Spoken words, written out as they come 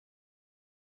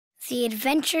The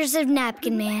Adventures of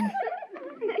Napkin Man.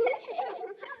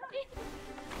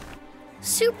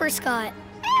 Super Scott.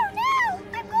 Oh no!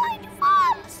 I'm going to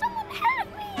fall! Someone help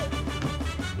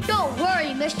me! Don't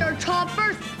worry, Mr.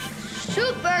 Chomper.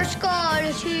 Super Scott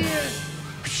is here.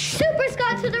 Super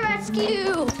Scott to the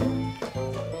rescue!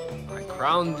 I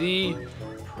crown thee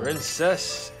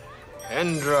Princess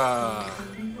Endra.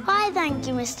 Why, thank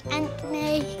you, Mr.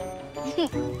 Anthony.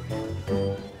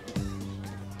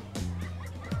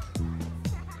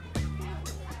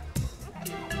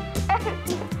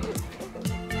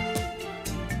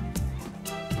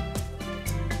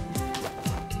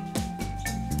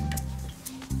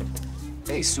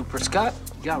 Hey, Super Scott.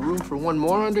 You got room for one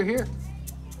more under here?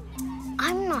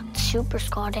 I'm not Super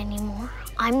Scott anymore.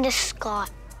 I'm the Scott.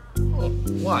 Oh,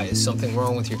 why? Is something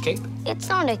wrong with your cape? It's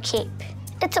not a cape.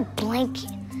 It's a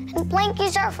blanket. And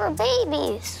blankets are for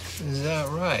babies. Is that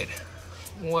right?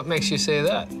 What makes you say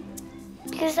that?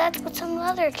 Because that's what some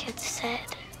other kids said.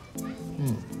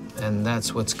 And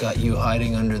that's what's got you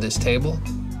hiding under this table?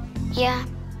 Yeah.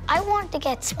 I want to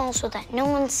get small so that no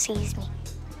one sees me.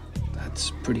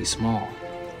 That's pretty small.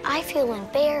 I feel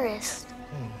embarrassed.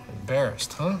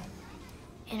 Embarrassed, huh?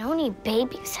 And only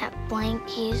babies have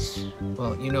blankies.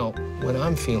 Well, you know, when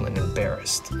I'm feeling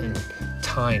embarrassed and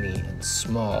tiny and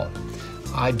small,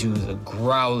 I do the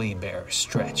growly bear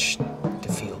stretch to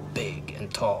feel big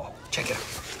and tall. Check it out.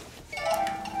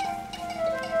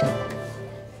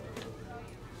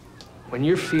 When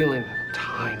you're feeling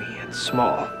tiny and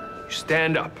small, you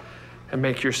stand up and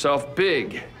make yourself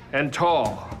big and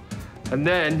tall. And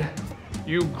then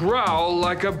you growl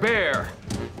like a bear.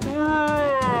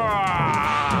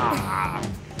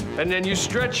 And then you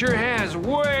stretch your hands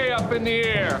way up in the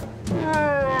air.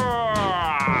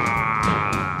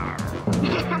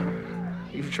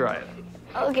 You try it.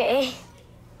 Okay.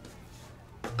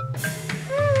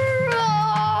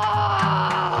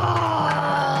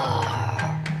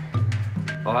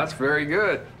 Oh, that's very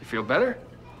good. You feel better?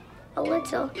 A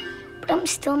little. But I'm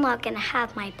still not gonna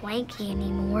have my blankie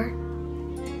anymore.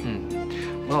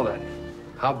 Well then,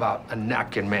 how about a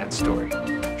Napkin Man story?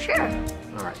 Sure.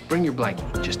 All right, bring your blankie,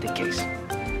 just in case.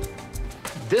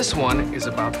 This one is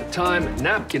about the time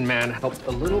Napkin Man helped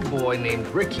a little boy named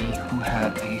Ricky who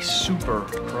had a super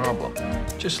problem,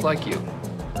 just like you.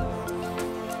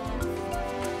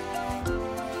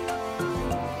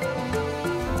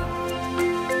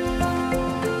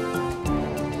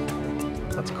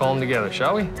 Let's call them together,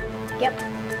 shall we? Yep.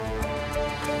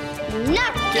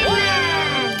 Napkin Man!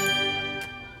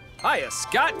 Hiya,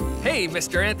 Scott. Hey,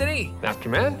 Mr. Anthony. Napkin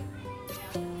Man?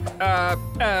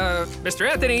 Mr.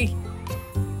 Anthony.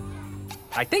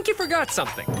 I think you forgot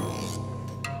something.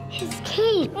 His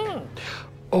cape.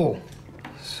 Oh,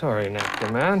 sorry,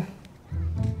 Napkin Man.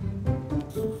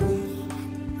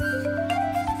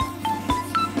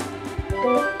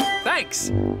 Thanks.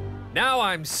 Now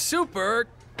I'm super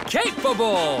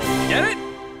capable. Get it?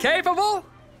 Capable?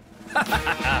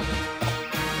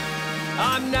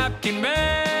 I'm Napkin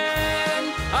Man.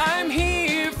 I'm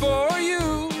here for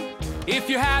you. If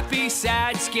you're happy,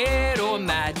 sad, scared, or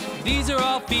mad, these are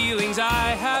all feelings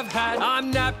I have had.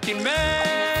 I'm Napkin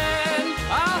Man.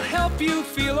 I'll help you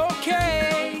feel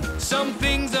okay. Some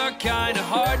things are kind of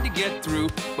hard to get through,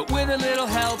 but with a little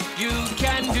help, you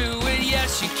can do it.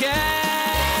 Yes, you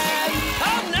can.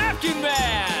 I'm Napkin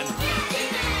Man.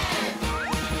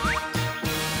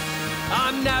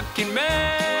 I'm Napkin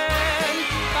Man.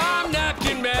 I'm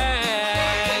Napkin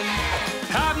Man.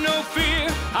 Have no fear.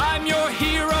 I'm your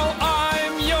hero.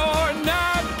 I'm your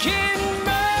Napkin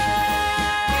Man.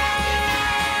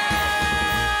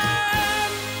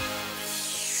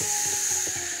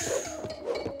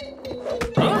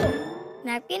 Huh?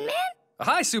 Napkin Man?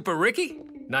 Hi, Super Ricky.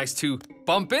 Nice to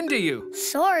bump into you.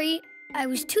 Sorry, I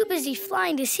was too busy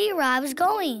flying to see where I was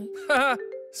going.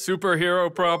 Superhero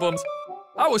problems.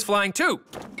 I was flying too.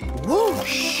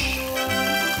 Whoosh!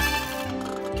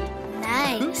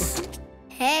 Nice.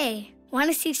 Hey, want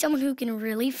to see someone who can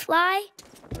really fly?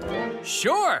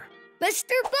 Sure.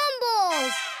 Mr.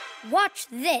 Bumbles! Watch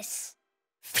this.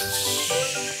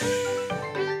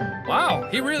 Wow,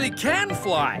 he really can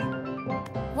fly.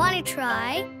 Want to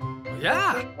try?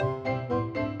 Yeah.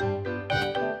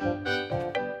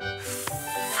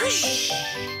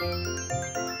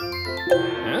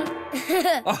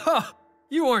 Huh? Oh,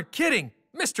 you aren't kidding.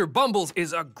 Mr. Bumbles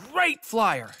is a great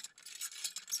flyer.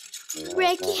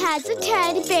 Ricky has a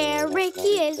teddy bear.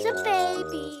 Ricky is a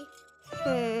baby.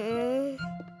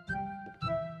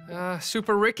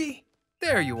 Super Ricky,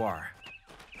 there you are.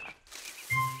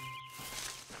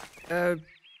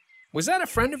 Was that a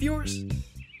friend of yours?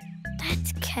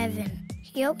 That's Kevin.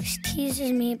 He always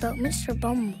teases me about Mr.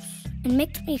 Bumbles and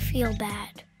makes me feel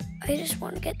bad. I just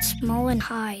want to get small and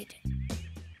hide.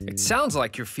 It sounds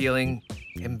like you're feeling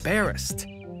embarrassed.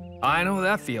 I know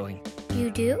that feeling.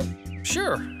 You do?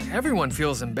 Sure, everyone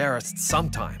feels embarrassed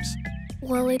sometimes.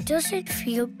 Well, it doesn't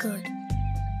feel good.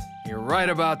 You're right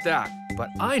about that, but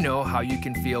I know how you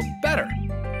can feel better.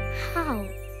 How?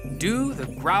 Do the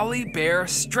growly bear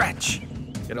stretch.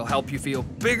 It'll help you feel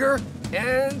bigger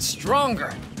and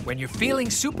stronger. When you're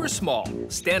feeling super small,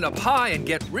 stand up high and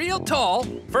get real tall.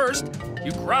 First,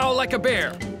 you growl like a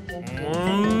bear.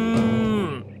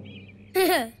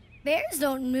 Bears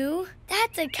don't moo.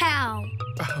 That's a cow.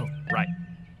 Oh, right.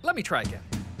 Let me try again.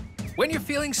 When you're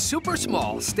feeling super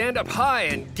small, stand up high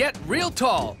and get real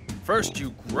tall. First,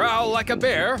 you growl like a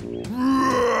bear.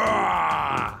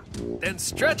 Then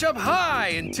stretch up high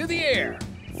into the air.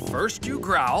 First, you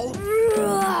growl.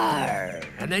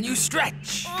 And then you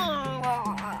stretch.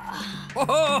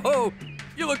 Whoa!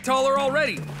 You look taller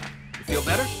already. You feel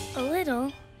better? A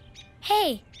little.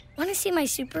 Hey, want to see my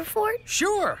super fort?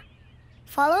 Sure.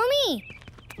 Follow me.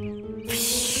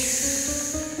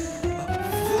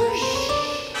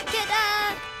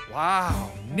 Ta-da!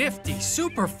 Wow, nifty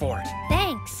super fort.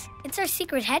 Thanks. It's our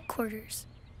secret headquarters.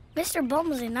 Mr.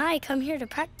 Bumbles and I come here to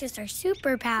practice our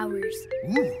superpowers.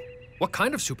 Ooh, what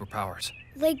kind of superpowers?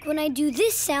 Like when I do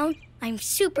this sound, I'm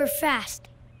super fast.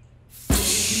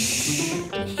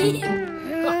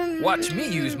 Watch me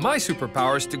use my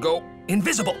superpowers to go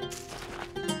invisible.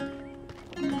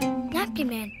 Napkin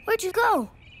Man, where'd you go?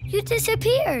 You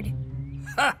disappeared.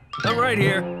 Ha! I'm right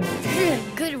here.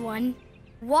 Good one.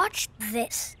 Watch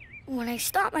this. When I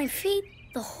stomp my feet,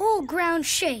 the whole ground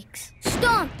shakes.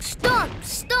 Stomp, stomp,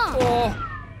 stomp. Oh.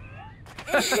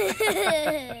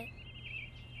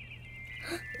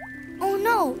 Oh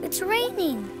no, it's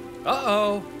raining.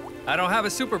 Uh-oh. I don't have a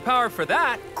superpower for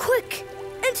that. Quick,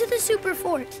 into the super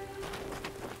fort.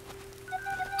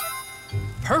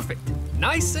 Perfect.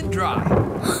 Nice and dry.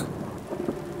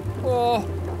 Oh,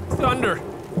 thunder.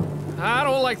 I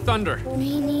don't like thunder.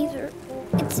 Me neither.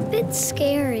 It's a bit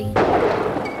scary.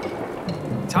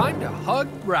 Time to hug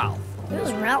Ralph.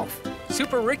 Who's Ralph?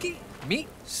 Super Ricky, meet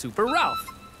Super Ralph.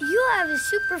 You have a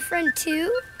super friend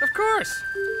too? Of course.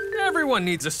 Everyone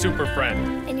needs a super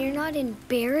friend. And you're not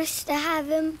embarrassed to have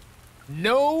him?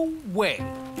 No way.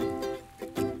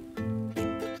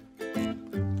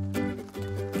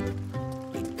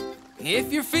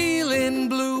 If you're feeling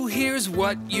blue, here's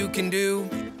what you can do.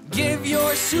 Give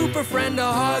your super friend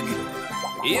a hug.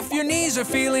 If your knees are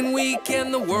feeling weak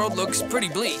and the world looks pretty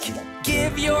bleak,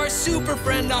 give your super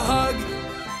friend a hug.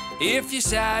 If you're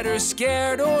sad or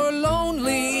scared or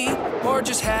lonely, or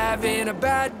just having a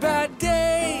bad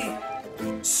day,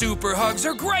 super hugs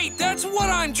are great, that's what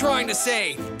I'm trying to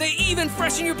say. They even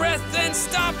freshen your breath and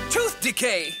stop tooth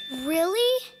decay.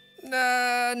 Really?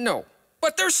 No.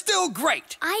 But they're still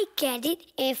great. I get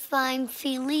it. If I'm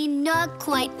feeling not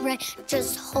quite right,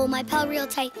 just hold my paw real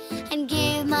tight and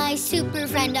give my super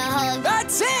friend a hug.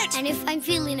 That's it! And if I'm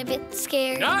feeling a bit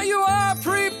scared, Now you are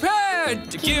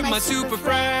prepared to give my super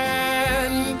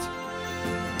friend.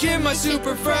 Give my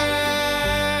super friend.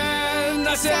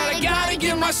 I said I gotta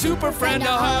give my super friend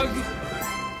a hug.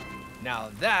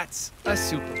 Now that's a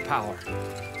superpower.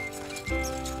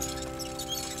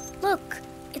 Look,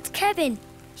 it's Kevin.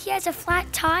 He has a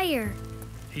flat tire.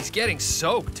 He's getting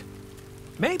soaked.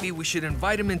 Maybe we should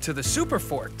invite him into the super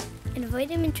fort.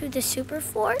 Invite him into the super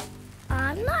fort?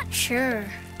 I'm not sure.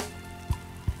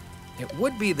 It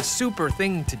would be the super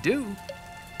thing to do.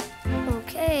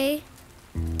 Okay.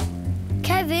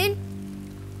 Kevin,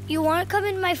 you want to come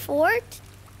in my fort?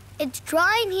 It's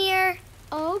dry in here.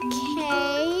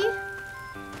 Okay.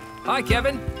 Hi,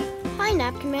 Kevin. Hi,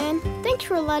 Napkin Man. Thanks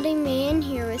for letting me in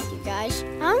here with you guys.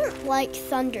 I don't like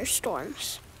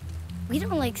thunderstorms. We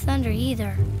don't like thunder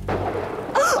either.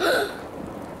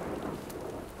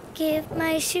 Give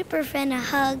my super friend a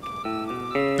hug.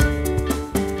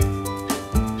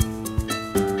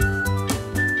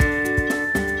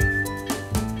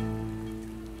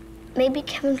 Maybe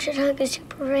Kevin should hug his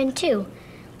super friend too,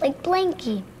 like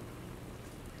Blanky.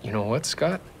 You know what,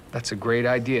 Scott? That's a great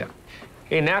idea.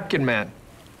 Hey, Napkin Man.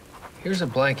 Here's a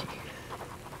blankie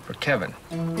for Kevin.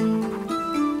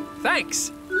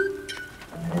 Thanks.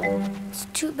 It's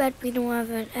too bad we don't have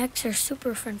an extra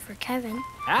super friend for Kevin.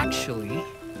 Actually,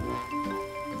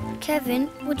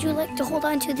 Kevin, would you like to hold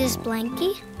on to this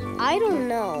blankie? I don't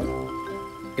know.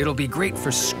 it'll be great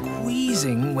for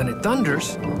squeezing when it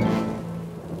thunders.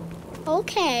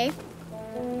 Okay.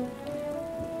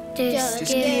 Just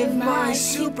give my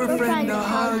super friend a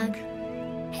hug.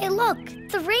 Hey, look,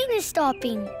 the rain is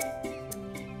stopping.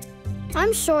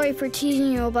 I'm sorry for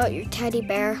teasing you about your teddy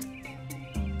bear.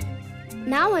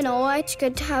 Now I know why it's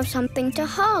good to have something to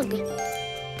hug.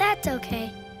 That's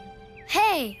okay.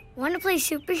 Hey, want to play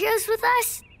superheroes with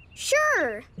us?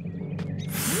 Sure.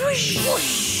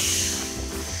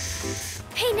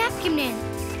 Hey, Napkin Man,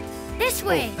 this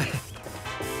way.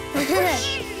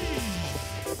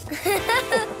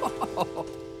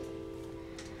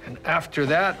 And after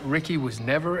that, Ricky was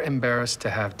never embarrassed to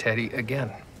have Teddy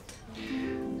again.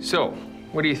 So,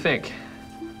 what do you think?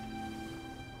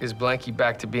 Is Blanky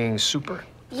back to being super?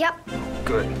 Yep.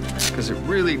 Good, because it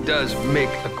really does make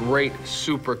a great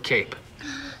super cape.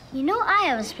 You know I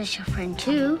have a special friend,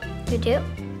 too. You do?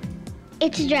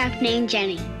 It's a giraffe named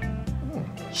Jenny.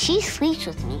 She sleeps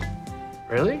with me.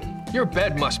 Really? Your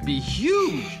bed must be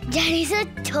huge. Jenny's a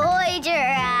toy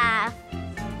giraffe.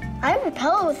 I have a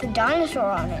pillow with a dinosaur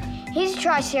on it. He's a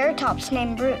triceratops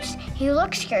named Bruce. He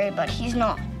looks scary, but he's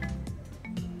not.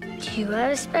 Do you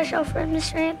have a special friend,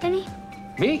 Mr. Anthony?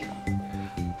 Me?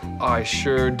 I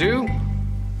sure do.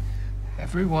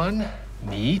 Everyone,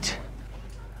 meet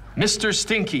Mr.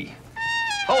 Stinky.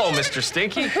 Hello, Mr.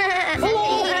 Stinky.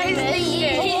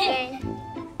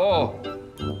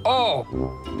 Oh,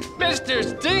 Mr.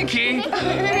 Stinky.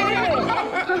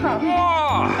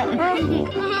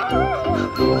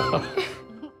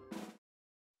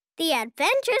 The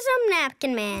Adventures of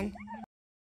Napkin Man.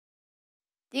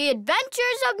 The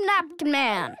Adventures of Napkin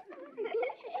Man.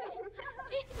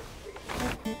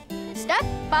 Step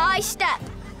by step.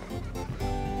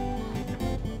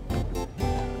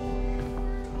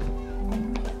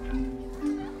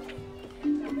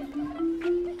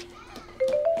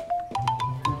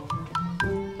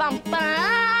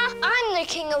 I'm the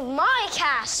king of my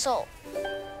castle.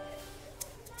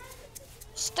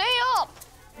 Stay up.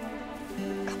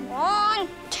 Come on,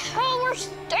 tell her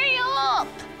stay up.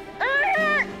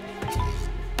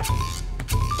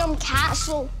 Dumb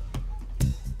castle.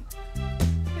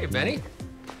 Hey, Benny.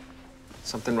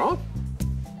 Something wrong?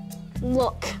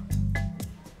 Look.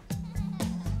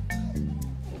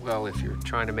 Well, if you're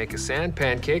trying to make a sand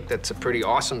pancake, that's a pretty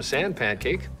awesome sand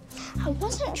pancake. I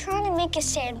wasn't trying to make a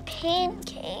sand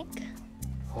pancake.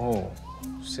 Oh,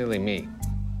 silly me.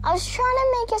 I was trying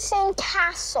to make a sand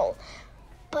castle,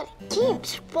 but it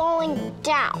keeps falling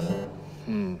down.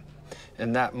 And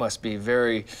that must be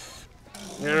very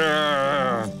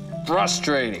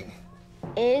frustrating.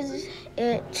 Is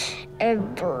it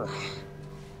ever?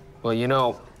 Well, you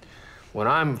know, when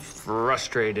I'm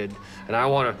frustrated and I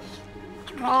want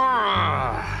to,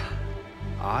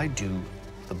 I do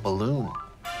the balloon.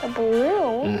 A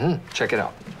balloon? Check it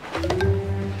out.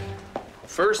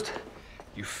 First,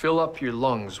 you fill up your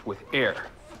lungs with air,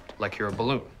 like you're a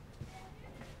balloon.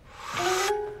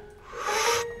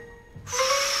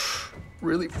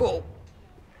 Really full.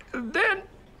 And then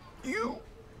you...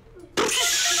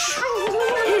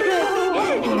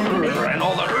 and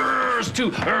all the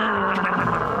too.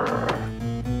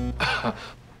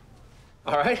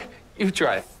 All right, you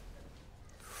try it.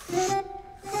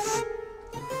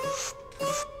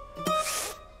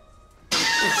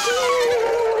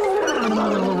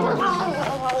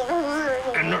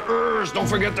 And the don't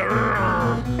forget the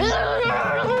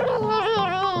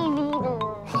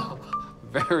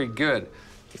Very good.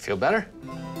 You feel better?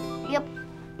 Yep.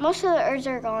 Most of the Rs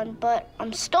are gone, but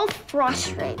I'm still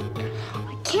frustrated.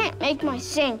 I can't make my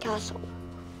sandcastle.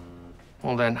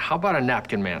 Well then, how about a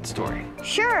Napkin Man story?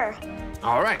 Sure.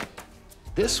 All right.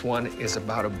 This one is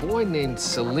about a boy named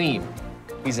Salim.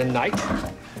 He's a knight,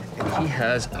 and he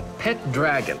has a pet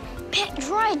dragon. Pet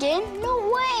dragon?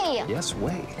 No way. Yes,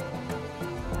 way.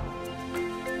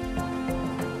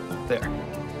 There.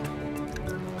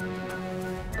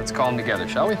 Let's call them together,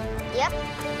 shall we? Yep.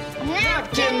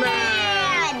 Napkin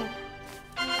Man!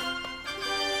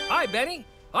 Hi, Benny.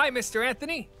 Hi, Mr.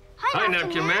 Anthony. Hi,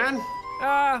 Napkin Man.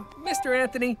 Mr.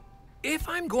 Anthony, if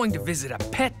I'm going to visit a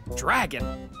pet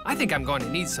dragon, I think I'm going to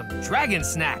need some dragon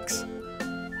snacks.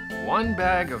 1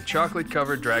 bag of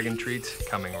chocolate-covered dragon treats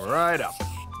coming right up.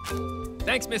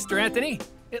 Thanks, Mr. Anthony.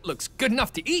 It looks good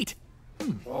enough to eat.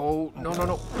 Oh,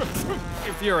 no.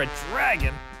 If you're a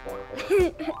dragon.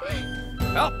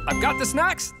 Well, I've got the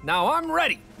snacks. Now I'm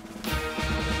ready.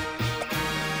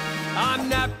 I'm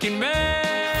Napkin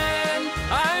Man.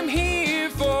 I'm here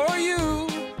for you.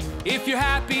 If you're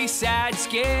happy, sad,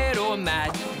 scared, or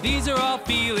mad, these are all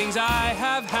feelings I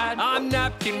have had. I'm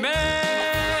Napkin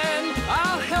Man.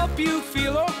 I'll help you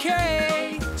feel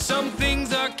okay. Some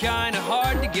things are kind of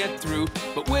hard to get through,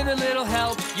 but with a little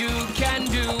help, you can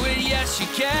do it. Yes, you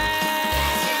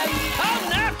can. I'm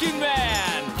Napkin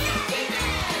Man.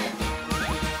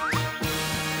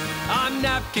 I'm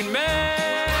Napkin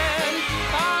Man.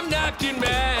 I'm Napkin Napkin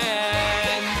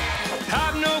Man.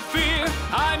 Have no fear,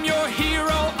 I'm your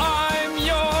hero, I'm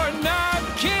your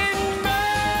Napkin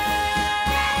Man.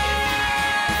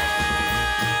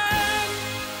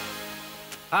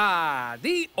 Ah,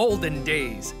 the olden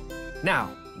days. Now,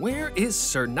 where is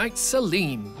Sir Knight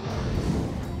Salim?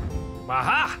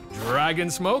 Aha! Dragon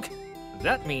smoke.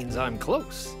 That means I'm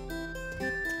close.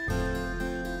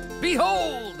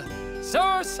 Behold!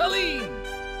 Sir Salim!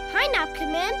 Hi,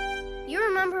 Napkin Man. You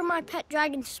remember my pet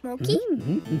dragon, Smokey?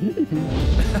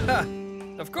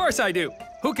 Of course I do.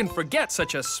 Who can forget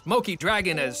such a smoky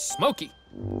dragon as Smokey?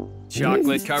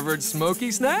 Chocolate-covered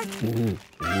smoky snack?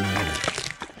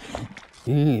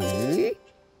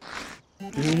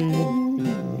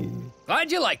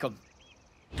 Glad you like them.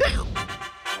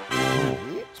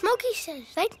 Smokey says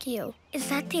thank you. Is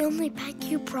that the only bag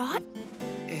you brought?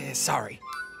 Sorry.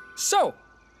 So,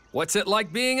 what's it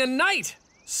like being a knight,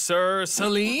 Sir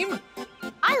Salim?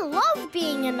 I love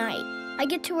being a knight. I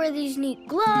get to wear these neat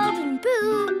gloves and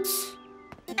boots.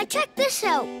 And check this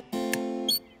out.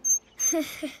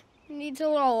 Needs a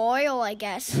little oil, I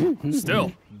guess.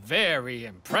 Still, very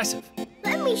impressive.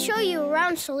 Let me show you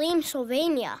around Salim,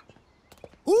 Sylvania.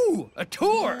 Ooh, a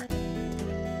tour!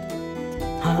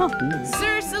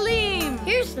 Sir Salim!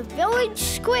 Here's the village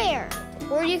square,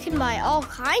 where you can buy all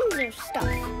kinds of stuff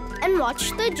and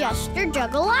watch the jester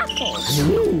juggle apples.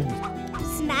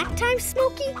 Snack time,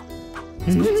 Smokey?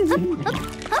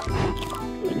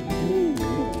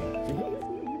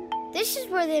 This is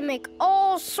where they make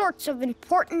all sorts of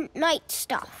important knight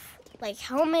stuff, like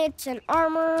helmets and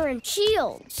armor and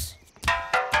shields.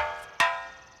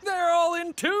 They're all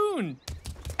in tune.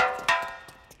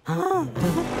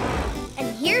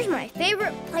 And here's my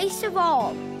favorite place of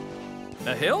all.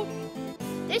 A hill?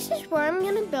 This is where I'm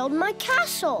gonna build my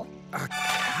castle. A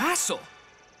castle?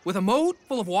 With a moat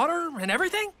full of water and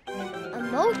everything? A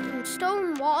moat and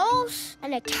stone walls,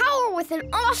 and a tower with an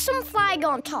awesome flag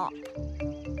on top.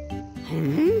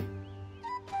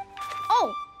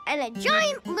 Oh, and a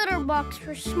giant litter box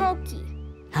for Smokey.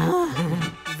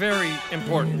 Very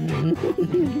important.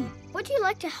 Would you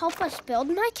like to help us build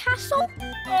my castle?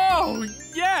 Oh,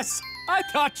 yes! I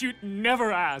thought you'd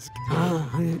never ask.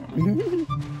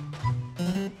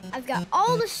 I've got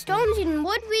all the stones and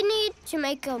wood we need to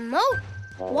make a moat,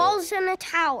 walls, and a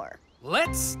tower.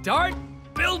 Let's start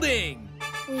building.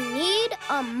 We need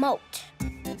a moat.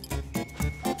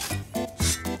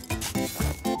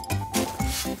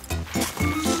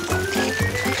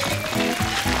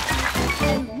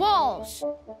 And walls.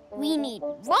 We need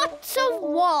lots of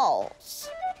walls.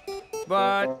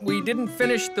 But we didn't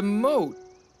finish the moat.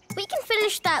 We can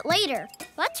finish that later.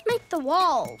 Let's make the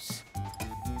walls.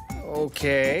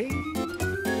 Okay.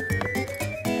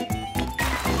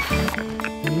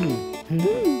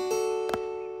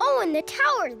 Oh, and the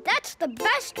tower. That's the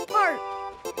best part.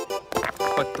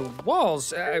 But the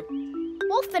walls,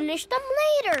 We'll finish them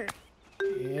later.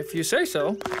 if you say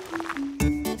so.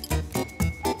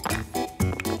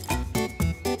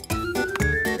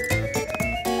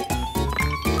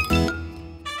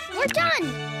 We're done.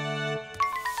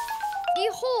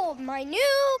 Behold my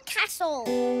new castle.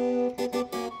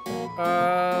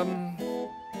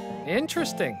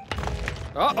 Interesting.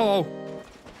 Uh-oh.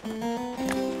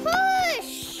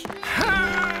 Push!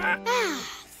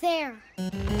 There.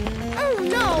 Oh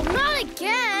no, not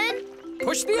again!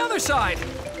 Push the other side.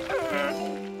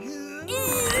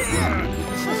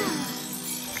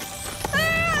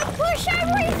 Push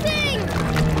everything!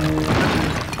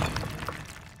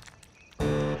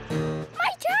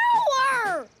 My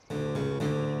tower!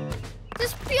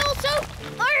 This feels so...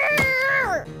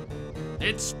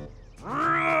 It's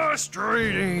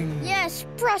frustrating. Yes,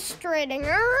 frustrating.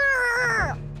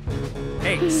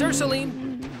 Hey, Sir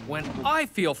Salim, when I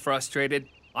feel frustrated,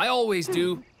 I always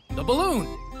do the balloon.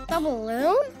 The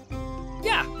balloon?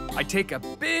 Yeah, I take a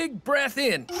big breath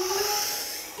in.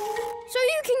 So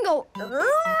you can go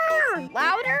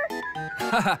louder?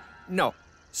 No,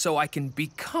 so I can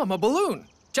become a balloon.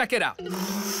 Check it out.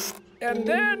 And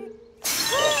then...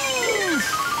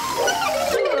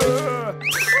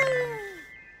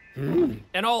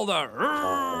 and all the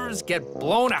get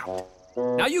blown out.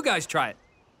 Now you guys try it.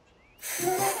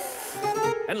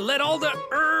 And let all the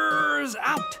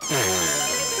out.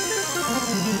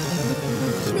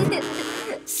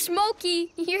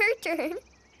 Smokey, your turn.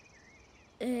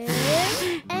 In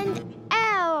and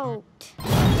out.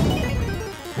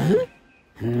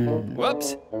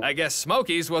 Whoops, I guess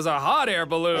Smokey's was a hot air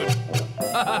balloon.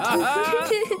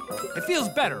 It feels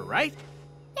better, right?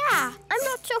 Yeah, I'm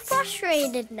not so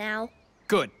frustrated now.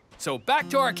 Good, so back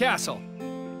to our castle.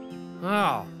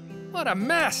 Oh, what a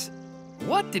mess.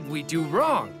 What did we do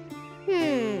wrong?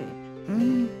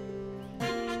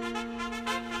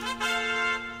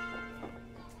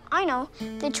 I know.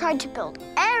 They tried to build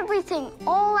everything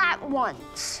all at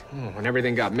once. When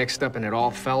everything got mixed up and it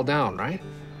all fell down, right?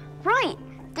 Right.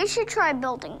 They should try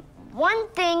building one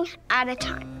thing at a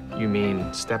time. You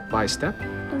mean step by step?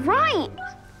 Right.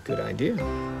 Good idea.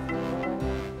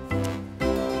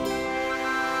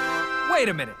 Wait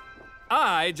a minute.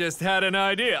 I just had an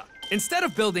idea. Instead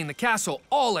of building the castle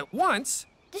all at once,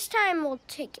 This time we'll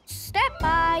take it step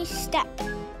by step.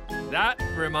 that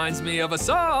reminds me of a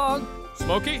song.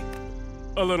 Smokey,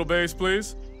 a little bass,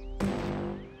 please.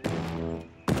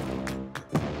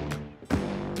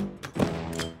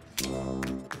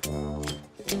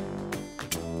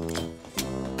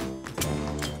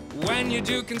 When you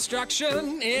do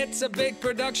construction, it's a big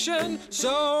production.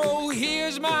 So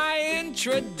here's my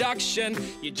introduction.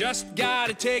 You just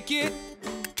gotta take it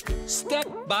step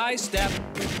by step.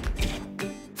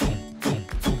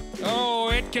 Oh,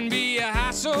 it can be a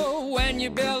hassle when you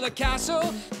build a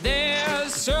castle.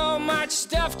 There's so much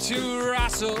stuff to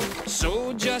wrestle.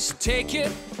 So just take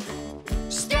it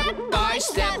step by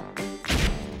step.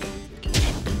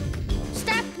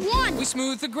 Step 1. We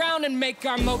smooth the ground and make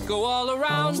our moat go all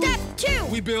around. Step 2.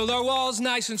 We build our walls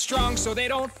nice and strong so they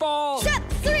don't fall. Step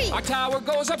 3. Our tower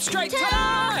goes up straight,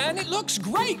 ta-da, and it looks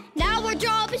great. Now our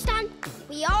job is done.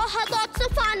 We all had lots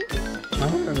of fun.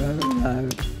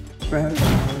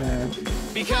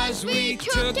 Because we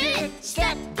took it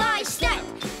step by step.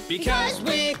 Because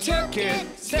we took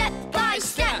it step by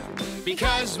step.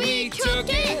 Because we took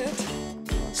it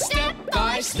step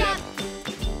by step.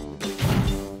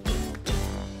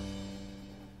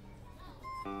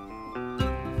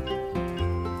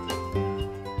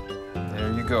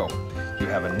 There you go. You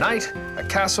have a knight, a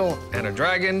castle, and a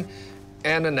dragon,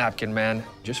 and a napkin man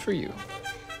just for you.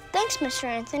 Thanks, Mr.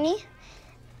 Anthony.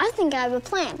 I think I have a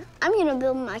plan. I'm gonna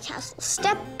build my castle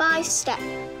step by step.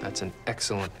 That's an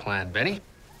excellent plan, Benny.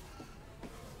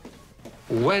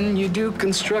 When you do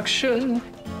construction,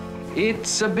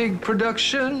 it's a big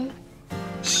production.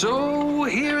 So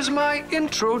here's my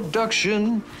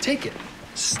introduction. Take it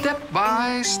step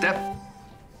by step.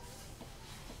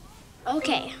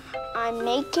 Okay, I'm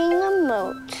making a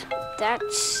moat.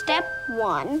 That's step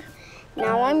 1.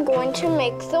 Now I'm going to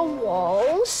make the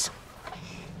walls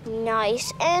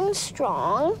nice and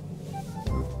strong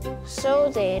so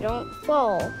they don't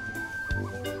fall.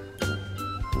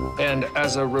 And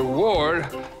as a reward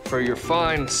for your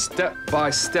fine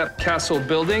step-by-step castle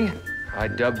building, I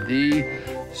dub thee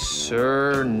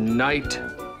Sir Knight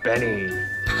Benny.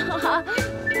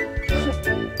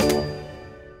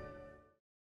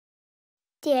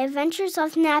 The Adventures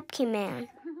of Napkin Man.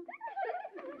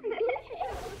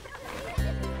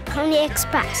 Pony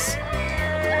Express.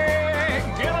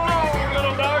 Get along,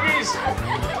 little doggies!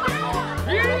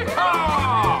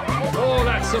 Yeehaw! Oh,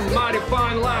 that's some mighty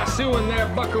fine lassoing there,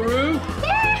 buckaroo.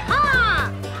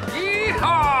 Yeehaw!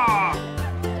 Yeehaw!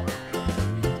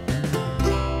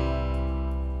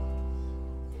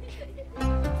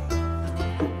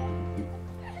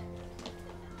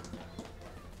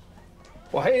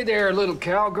 Well, hey there, little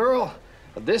cowgirl.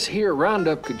 This here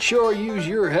roundup could sure use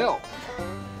your help.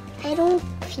 I don't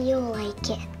feel like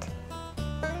it.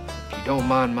 If you don't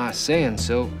mind my saying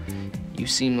so, you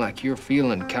seem like you're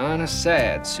feeling kind of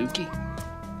sad, Suki.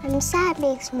 And sad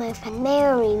makes my friend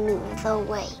Mary move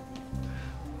away.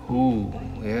 Ooh,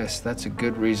 yes, that's a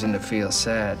good reason to feel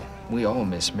sad. We all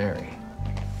miss Mary.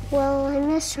 Well, I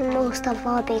miss her most of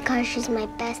all because she's my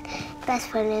best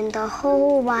friend in the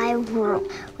whole wide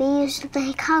world. We used to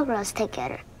play cowgirls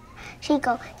together. She'd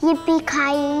go,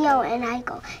 yippee-ki-yo, and I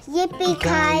go,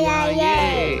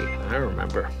 yippee-ki-yay. I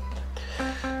remember.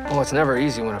 Oh, it's never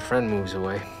easy when a friend moves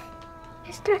away.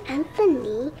 Mr.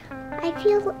 Anthony, I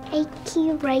feel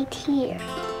achy right here.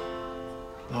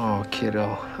 Oh,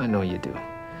 kiddo, I know you do.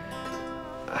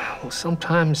 Well,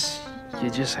 sometimes you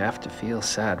just have to feel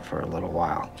sad for a little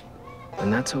while,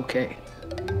 and that's okay.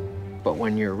 But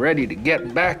when you're ready to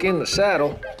get back in the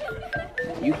saddle,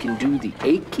 you can do the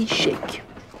achy shake.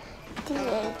 The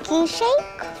achy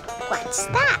shake? What's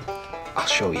that? I'll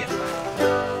show you.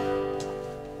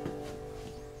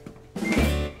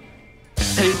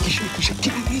 Achy, shaky,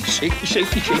 shaky, shaky,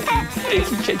 shaky, shaky,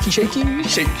 achy, shaky, shaky,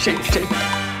 shake, shake, shake.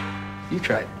 You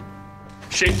try it.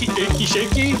 Shaky, achy,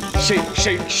 shaky, shake,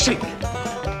 shake, shake.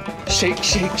 Shake,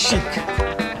 shake, shake.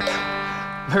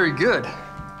 Very good.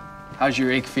 How's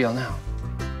your ache feel now?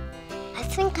 I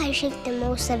think I shake the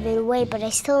most of it away, but I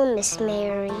still miss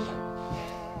Mary.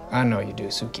 I know you do,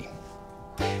 Suki.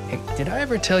 Hey, did I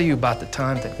ever tell you about the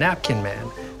time that Napkin Man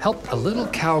helped a little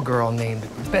cowgirl named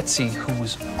Betsy who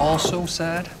was also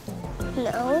sad?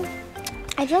 No.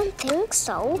 I don't think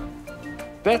so.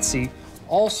 Betsy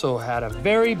also had a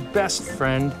very best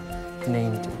friend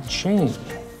named Jane.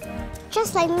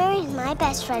 Just like Mary's my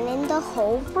best friend in the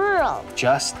whole world.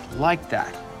 Just like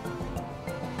that.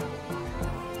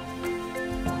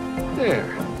 There.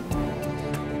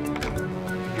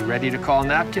 You ready to call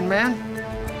Napkin Man?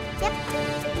 Yep.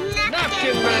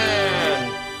 Napkin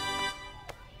Man!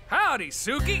 Howdy,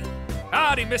 Suki.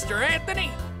 Howdy, Mr. Anthony.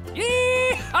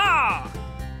 Yee-haw!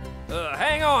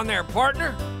 Hang on there,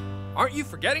 partner. Aren't you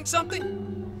forgetting something?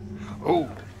 Oh,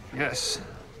 yes.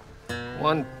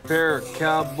 One pair of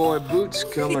cowboy boots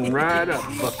coming right up,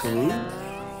 buckaroo.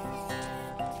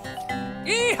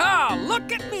 Yee-haw!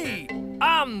 Look at me!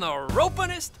 I'm the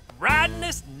ropinest,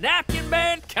 ridingest Napkin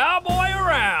Man cowboy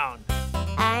around.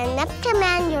 Napkin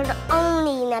Man, you're the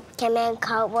only Napkin Man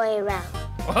cowboy around.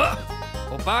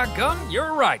 Well, by gum,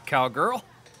 you're right, cowgirl.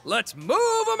 Let's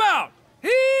move 'em out!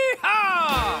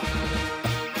 Hee-haw!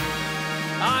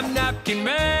 I'm Napkin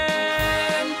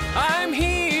Man. I'm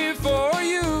here for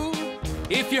you.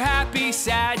 If you're happy,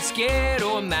 sad, scared,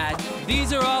 or mad,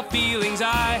 these are all feelings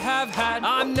I have had.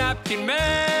 I'm Napkin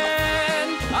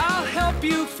Man. I'll help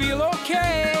you feel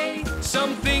okay.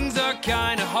 Some things are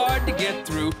kinda hard to get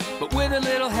through, but with a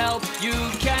little help, you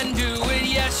can do it.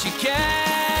 Yes, you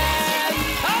can.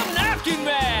 I'm Napkin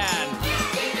Man.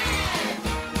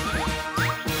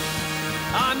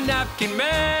 I'm Napkin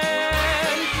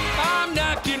Man. I'm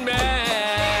Napkin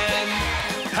Man.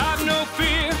 Have no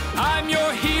fear. I'm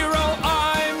your hero.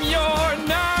 I'm your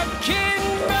Napkin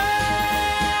Man.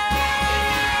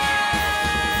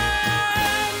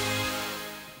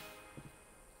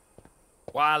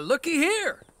 Why, looky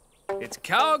here. It's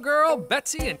Cowgirl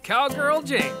Betsy and Cowgirl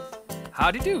Jane.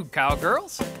 Howdy do,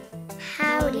 cowgirls.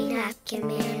 Howdy, Napkin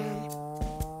Man.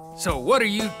 So what are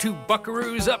you two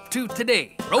buckaroos up to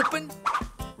today? Roping?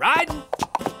 Riding?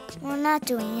 We're not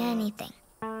doing anything.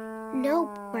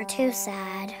 Nope, we're too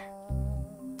sad.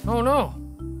 Oh no.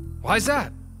 Why's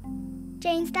that?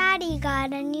 Jane's daddy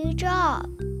got a new job.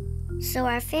 So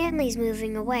our family's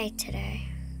moving away today.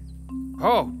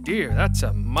 Oh dear, that's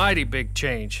a mighty big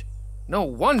change. No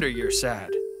wonder you're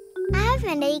sad. I have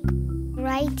an ache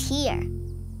right here.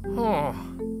 Oh,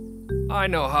 I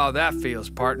know how that feels,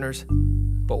 partners.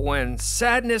 But when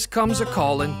sadness comes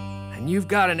a-calling and you've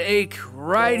got an ache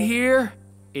right here,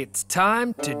 it's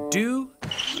time to do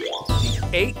the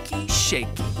achy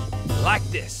shaky. Like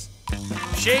this.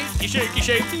 Shaky, shaky,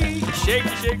 shaky,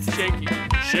 shaky, shaky, shaky.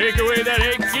 Shake away that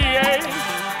achy ache.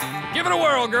 Give it a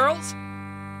whirl, girls.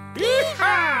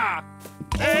 Yee-haw!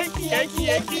 Achy, achy,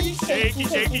 achy, shaky,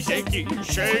 shaky, shaky.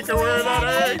 Shake away that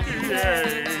achy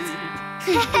ache.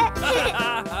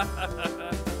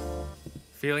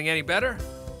 Feeling any better?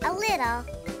 A little.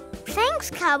 Thanks,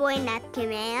 Cowboy Napkin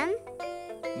Man.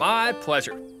 My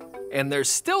pleasure. And there's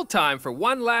still time for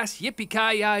one last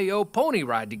yippee-ki-yi-yo pony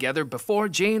ride together before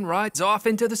Jane rides off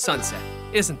into the sunset,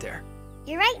 isn't there?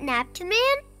 You're right, Napkin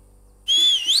Man.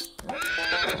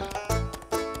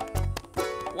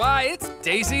 Why, it's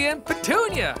Daisy and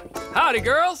Petunia. Howdy,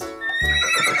 girls.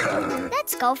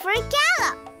 Let's go for a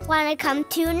gallop. Wanna come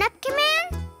too, Napkin Man?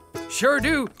 Sure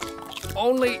do.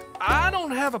 Only I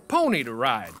don't have a pony to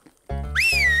ride.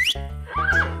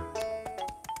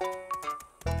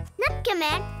 Napkin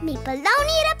Man, me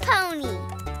baloney the pony.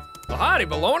 Well, howdy,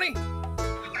 baloney.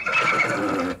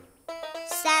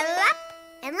 Saddle up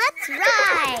and let's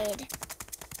ride.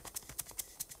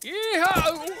 Yeehaw!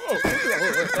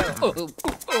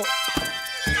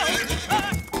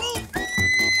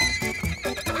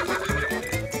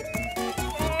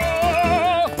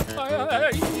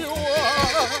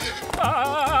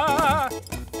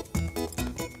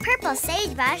 Purple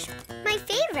sagebrush, my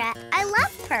favorite. I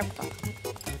love purple.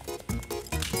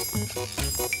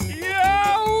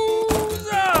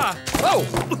 Yowza! Oh!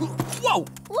 Whoa!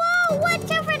 Whoa,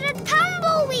 watch out for the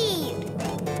tumbleweed.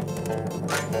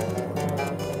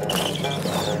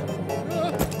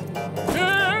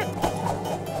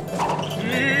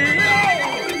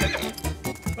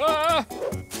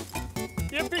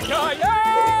 Yippee-ki-yay!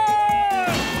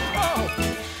 Oh!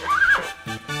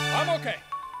 I'm okay.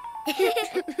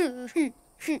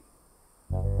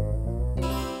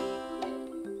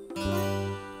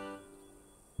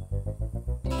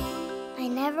 I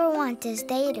never want this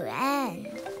day to end.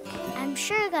 I'm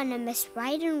sure gonna miss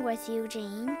riding with you,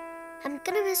 Jane. I'm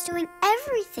gonna miss doing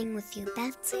everything with you,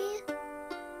 Betsy.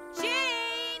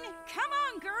 Jane! Come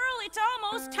on, girl. It's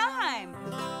almost time.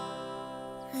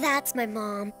 That's my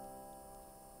mom.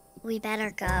 We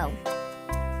better go.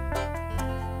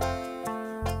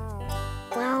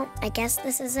 Well, I guess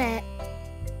this is it.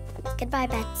 Goodbye,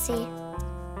 Betsy.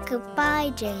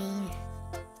 Goodbye, Jane.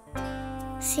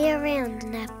 See you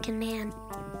around, Napkin Man.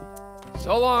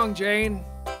 So long, Jane.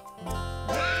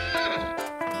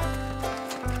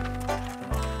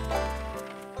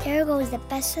 There goes the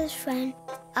bestest friend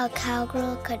a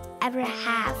cowgirl could ever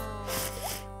have.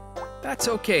 That's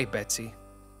okay, Betsy.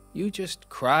 You just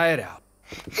cry it out.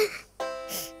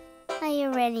 I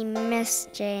already miss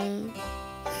Jane.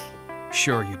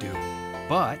 Sure you do.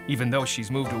 But even though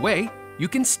she's moved away, you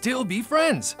can still be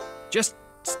friends. Just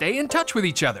stay in touch with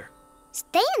each other.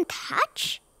 Stay in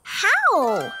touch?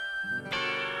 How?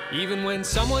 Even when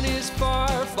someone is far,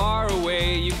 far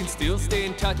away, you can still stay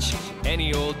in touch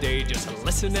any old day. Just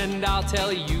listen and I'll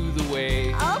tell you the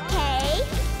way. Okay.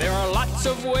 There are lots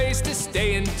of ways to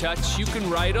stay in touch. You can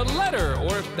write a letter,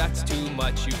 or if that's too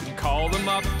much, you can call them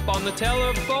up on the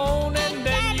telephone, and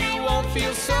then you won't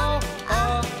feel so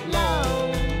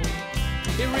alone.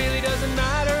 It really doesn't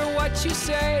matter what you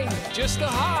say, just a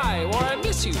hi or I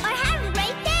miss you. Or have a great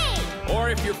day. Or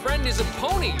if your friend is a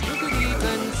pony, you could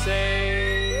even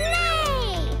say,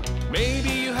 Nay. maybe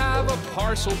you have a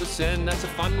parcel to send. That's a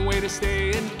fun way to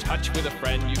stay in touch with a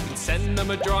friend. You can send them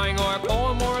a drawing or a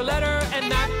poem or a letter, and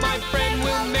that, my friend,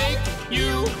 will make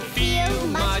you feel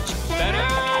much better.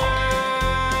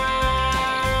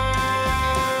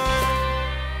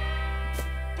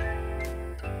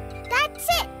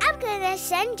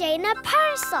 Send Jane a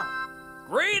parcel.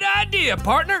 Great idea,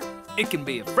 partner. It can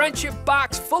be a friendship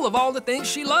box full of all the things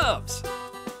she loves.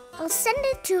 I'll send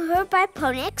it to her by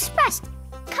Pony Express.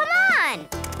 Come on!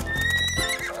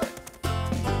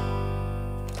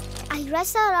 I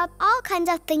dressed up all kinds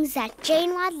of things that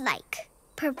Jane would like.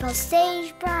 Purple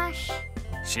sagebrush.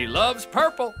 She loves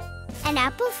purple. An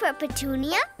apple for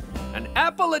Petunia. An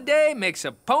apple a day makes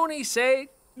a pony say,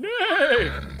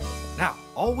 nay. Now,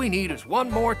 all we need is one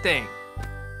more thing.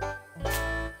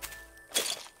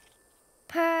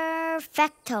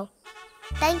 Perfecto.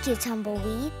 Thank you,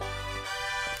 Tumbleweed.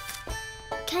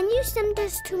 Can you send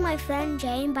this to my friend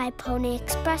Jane by Pony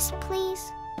Express, please?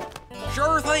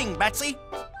 Sure thing, Betsy.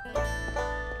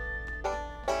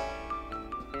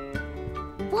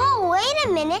 Whoa, wait a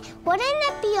minute. Wouldn't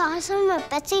it be awesome if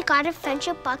Betsy got a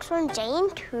friendship box from Jane,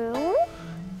 too?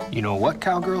 You know what,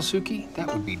 Cowgirl Suki? That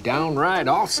would be downright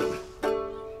awesome.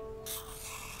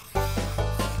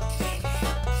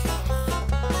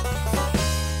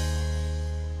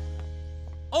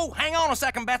 Oh, hang on a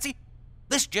second, Betsy.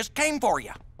 This just came for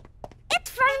you. It's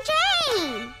from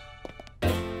Jane!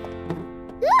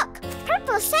 Look,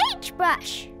 purple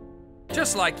sagebrush.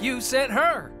 Just like you sent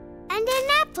her. And an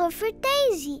apple for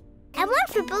Daisy. And one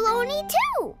for Baloney,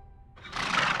 too.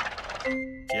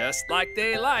 Just like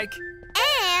they like.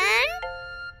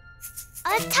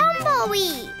 And a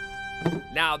tumbleweed.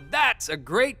 Now that's a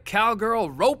great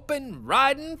cowgirl roping,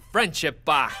 riding friendship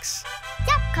box.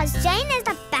 Yep, because Jane is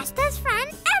the bestest friend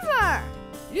ever.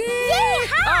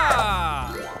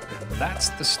 Yeehaw! And that's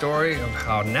the story of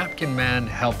how Napkin Man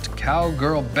helped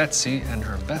cowgirl Betsy and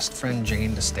her best friend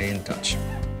Jane to stay in touch.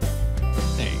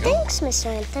 There you go. Thanks, Mr.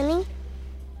 Anthony.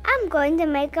 I'm going to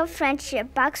make a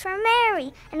friendship box for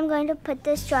Mary, and I'm going to put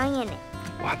this drawing in it.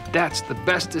 Well, that's the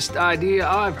bestest idea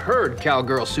I've heard,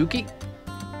 Cowgirl Suki.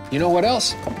 You know what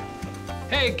else?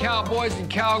 Hey, cowboys and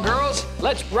cowgirls,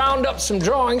 let's round up some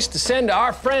drawings to send to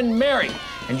our friend Mary.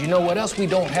 And you know what else? We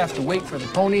don't have to wait for the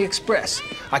Pony Express.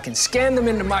 I can scan them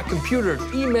into my computer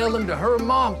and email them to her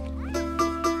mom.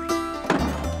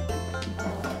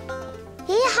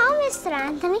 Yeehaw, Mr.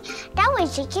 Anthony. That way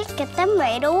she can get them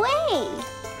right away.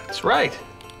 That's right.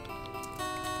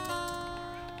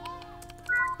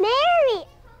 Mary!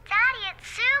 Daddy, it's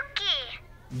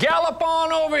Suki. Gallop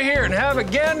on over here and have a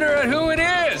gander at who it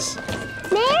is.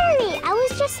 Mary, I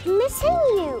was just missing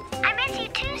you. I miss you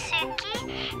too, Suki.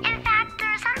 In fact,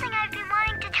 there's something I've been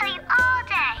wanting to tell you all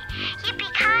day.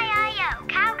 Yippee-ki-yi-yo,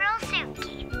 Cowgirl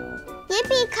Suki.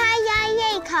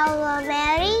 Yippee-ki-yay, Cowgirl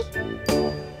Mary.